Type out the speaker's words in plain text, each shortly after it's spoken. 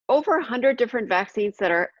over 100 different vaccines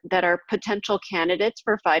that are potential candidates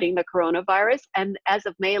for fighting the coronavirus. And as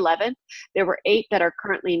of May 11th, there were 8 that are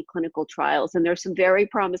currently in clinical trials. And there's some very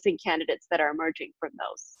promising candidates that are emerging from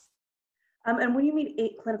those. And when you mean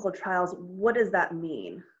 8 clinical trials, what does that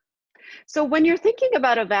mean? So when you're thinking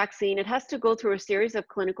about a vaccine, it has to go through a series of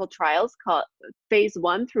clinical trials called phase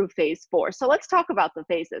 1 through phase 4. So let's talk about the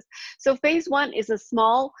phases. So phase 1 is a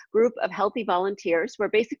small group of healthy volunteers where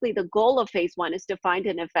basically the goal of phase 1 is to find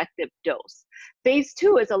an effective dose. Phase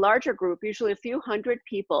 2 is a larger group, usually a few hundred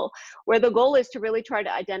people, where the goal is to really try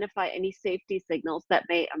to identify any safety signals that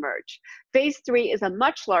may emerge. Phase 3 is a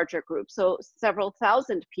much larger group, so several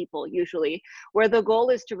thousand people usually, where the goal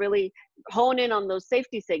is to really hone in on those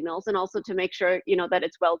safety signals and also to make sure, that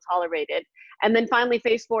it's well tolerated. And then finally,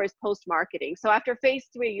 phase 4 is post-marketing. So after phase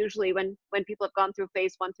 3, usually when people have gone through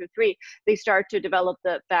phase 1 through 3, they start to develop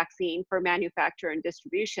the vaccine for manufacture and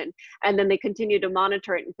distribution. And then they continue to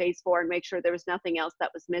monitor it in phase 4 and make sure there was nothing else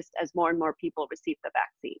that was missed as more and more people received the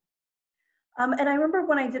vaccine. And I remember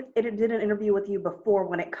when I did an interview with you before,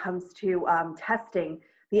 when it comes to testing,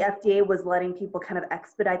 the FDA was letting people kind of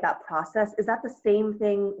expedite that process. Is that the same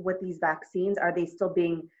thing with these vaccines? Are they still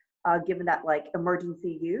being given that like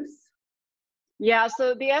emergency use? Yeah,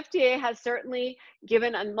 so the FDA has certainly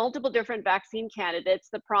given multiple different vaccine candidates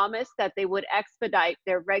the promise that they would expedite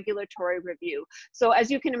their regulatory review. So as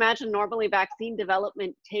you can imagine, normally vaccine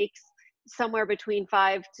development takes somewhere between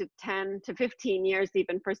 5 to 10 to 15 years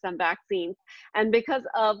even for some vaccines. And because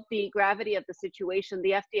of the gravity of the situation,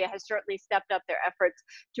 the FDA has certainly stepped up their efforts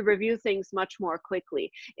to review things much more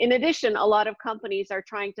quickly. In addition, a lot of companies are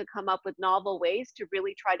trying to come up with novel ways to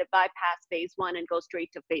really try to bypass phase 1 and go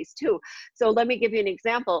straight to phase 2. So let me give you an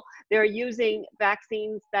example. They're using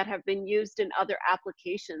vaccines that have been used in other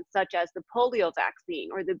applications, such as the polio vaccine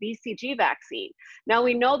or the BCG vaccine. Now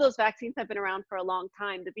we know those vaccines have been around for a long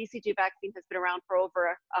time. The BCG vaccine has been around for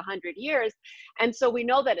over 100 years. And so we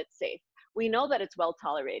know that it's safe. We know that it's well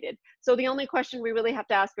tolerated. So the only question we really have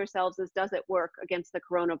to ask ourselves is, does it work against the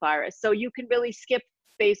coronavirus? So you can really skip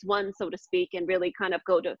phase 1, so to speak, and really kind of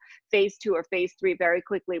go to phase 2 or phase 3 very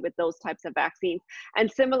quickly with those types of vaccines.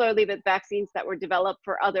 And similarly with vaccines that were developed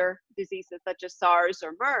for other diseases such as SARS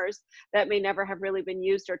or MERS that may never have really been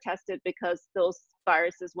used or tested because those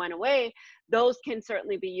viruses went away, those can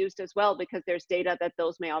certainly be used as well because there's data that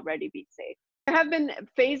those may already be safe. There have been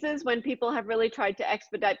phases when people have really tried to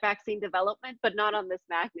expedite vaccine development, but not on this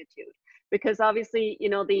magnitude. Because obviously,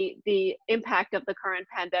 the impact of the current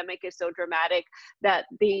pandemic is so dramatic that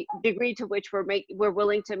the degree to which we're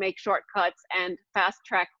willing to make shortcuts and fast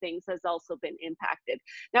track things has also been impacted.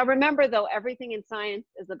 Now, remember though, everything in science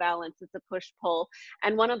is a balance, it's a push-pull.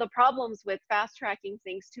 And one of the problems with fast tracking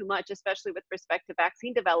things too much, especially with respect to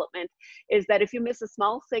vaccine development, is that if you miss a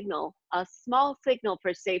small signal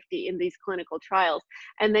for safety in these clinical trials,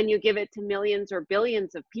 and then you give it to millions or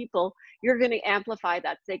billions of people, you're going to amplify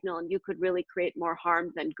that signal and you could really create more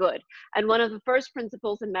harm than good. And one of the first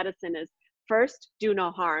principles in medicine is first, do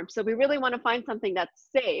no harm. So we really want to find something that's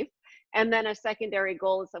safe. And then a secondary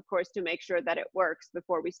goal is, of course, to make sure that it works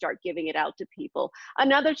before we start giving it out to people.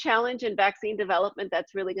 Another challenge in vaccine development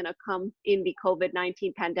that's really going to come in the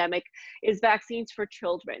COVID-19 pandemic is vaccines for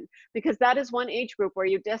children, because that is one age group where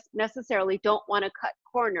you just necessarily don't want to cut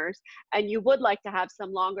corners, and you would like to have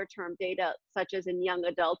some longer term data, such as in young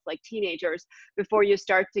adults like teenagers, before you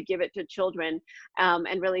start to give it to children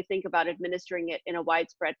and really think about administering it in a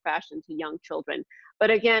widespread fashion to young children. But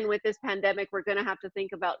again, with this pandemic, we're going to have to think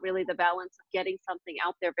about really the balance of getting something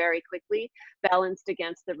out there very quickly, balanced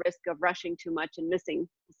against the risk of rushing too much and missing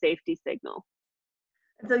the safety signal.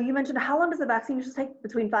 So you mentioned, how long does a vaccine usually take?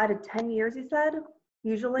 Between 5 to 10 years, you said?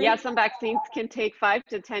 Usually? Yeah, some vaccines can take 5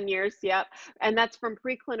 to 10 years, yep. And that's from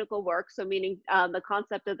preclinical work, so meaning the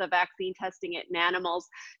concept of the vaccine, testing it in animals,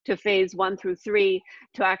 to phase 1 through 3,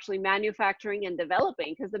 to actually manufacturing and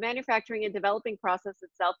developing, because the manufacturing and developing process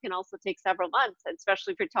itself can also take several months,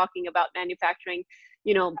 especially if you're talking about manufacturing,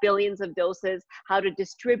 billions of doses, how to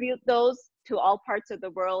distribute those to all parts of the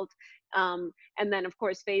world. And then, of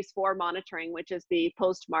course, phase 4 monitoring, which is the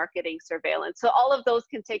post-marketing surveillance. So all of those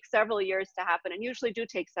can take several years to happen, and usually do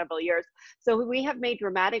take several years. So we have made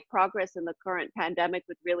dramatic progress in the current pandemic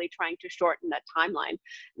with really trying to shorten that timeline.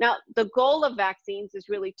 Now, the goal of vaccines is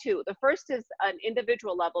really two. The first is an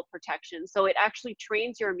individual level protection. So it actually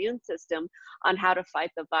trains your immune system on how to fight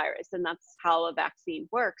the virus, and that's how a vaccine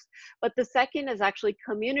works. But the second is actually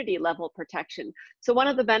community level protection. So one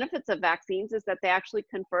of the benefits of vaccines is that they actually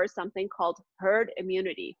confer something something called herd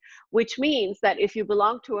immunity, which means that if you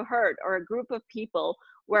belong to a herd or a group of people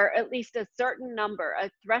where at least a certain number, a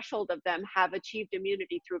threshold of them have achieved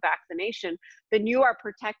immunity through vaccination, then you are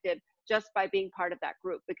protected just by being part of that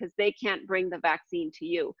group because they can't bring the vaccine to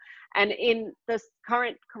you. And in this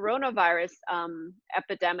current coronavirus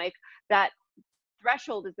epidemic, that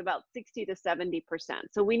threshold is about 60 to 70%.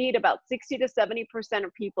 So we need about 60 to 70%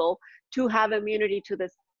 of people to have immunity to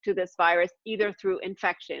this virus, either through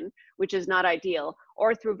infection, which is not ideal,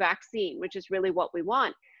 or through vaccine, which is really what we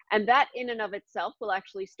want. And that in and of itself will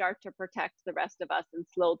actually start to protect the rest of us and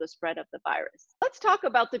slow the spread of the virus. Let's talk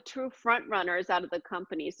about the true front runners out of the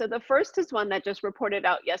company. So the first is one that just reported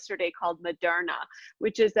out yesterday called Moderna,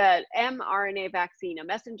 which is a mRNA vaccine, a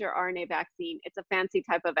messenger RNA vaccine. It's a fancy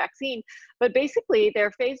type of vaccine, but basically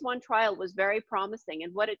their phase 1 trial was very promising.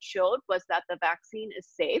 And what it showed was that the vaccine is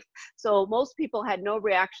safe. So most people had no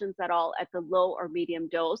reactions at all at the low or medium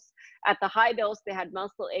dose. At the high dose, they had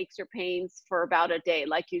muscle aches or pains for about a day,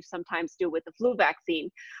 like you sometimes do with the flu vaccine.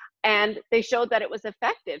 And they showed that it was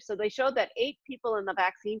effective. So they showed that 8 people in the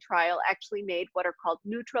vaccine trial actually made what are called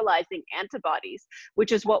neutralizing antibodies,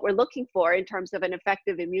 which is what we're looking for in terms of an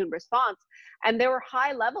effective immune response. And there were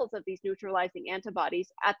high levels of these neutralizing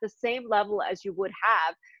antibodies at the same level as you would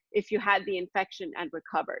have if you had the infection and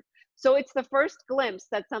recovered. So it's the first glimpse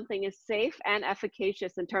that something is safe and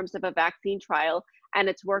efficacious in terms of a vaccine trial, and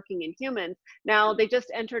it's working in humans. Now, they just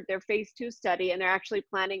entered their phase 2 study, and they're actually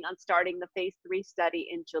planning on starting the phase 3 study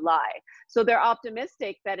in July. So they're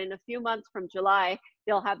optimistic that in a few months from July,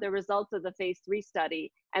 they'll have the results of the phase 3 study,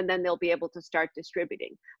 and then they'll be able to start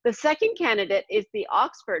distributing. The second candidate is the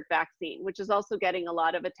Oxford vaccine, which is also getting a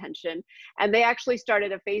lot of attention. And they actually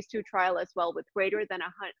started a phase 2 trial as well with greater than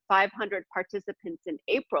 500 participants in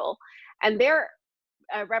April. And their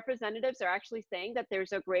representatives are actually saying that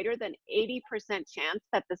there's a greater than 80% chance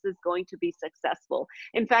that this is going to be successful.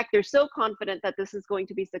 In fact, they're so confident that this is going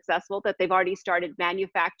to be successful that they've already started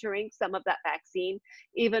manufacturing some of that vaccine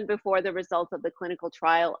even before the results of the clinical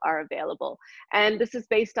trial are available. And this is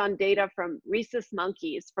based on data from rhesus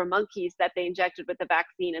monkeys, from monkeys that they injected with the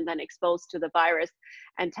vaccine and then exposed to the virus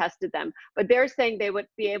and tested them. But they're saying they would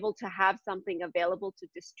be able to have something available to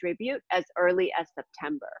distribute as early as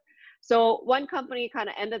September. So one company kind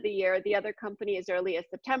of end of the year, the other company as early as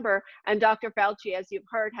September. And Dr. Fauci, as you've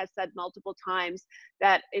heard, has said multiple times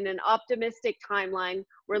that in an optimistic timeline,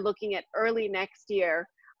 we're looking at early next year,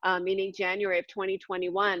 meaning January of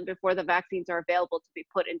 2021, before the vaccines are available to be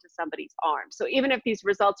put into somebody's arm. So even if these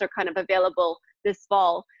results are kind of available this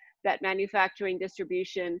fall, that manufacturing,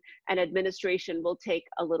 distribution, and administration will take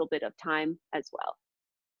a little bit of time as well.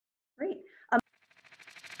 Great.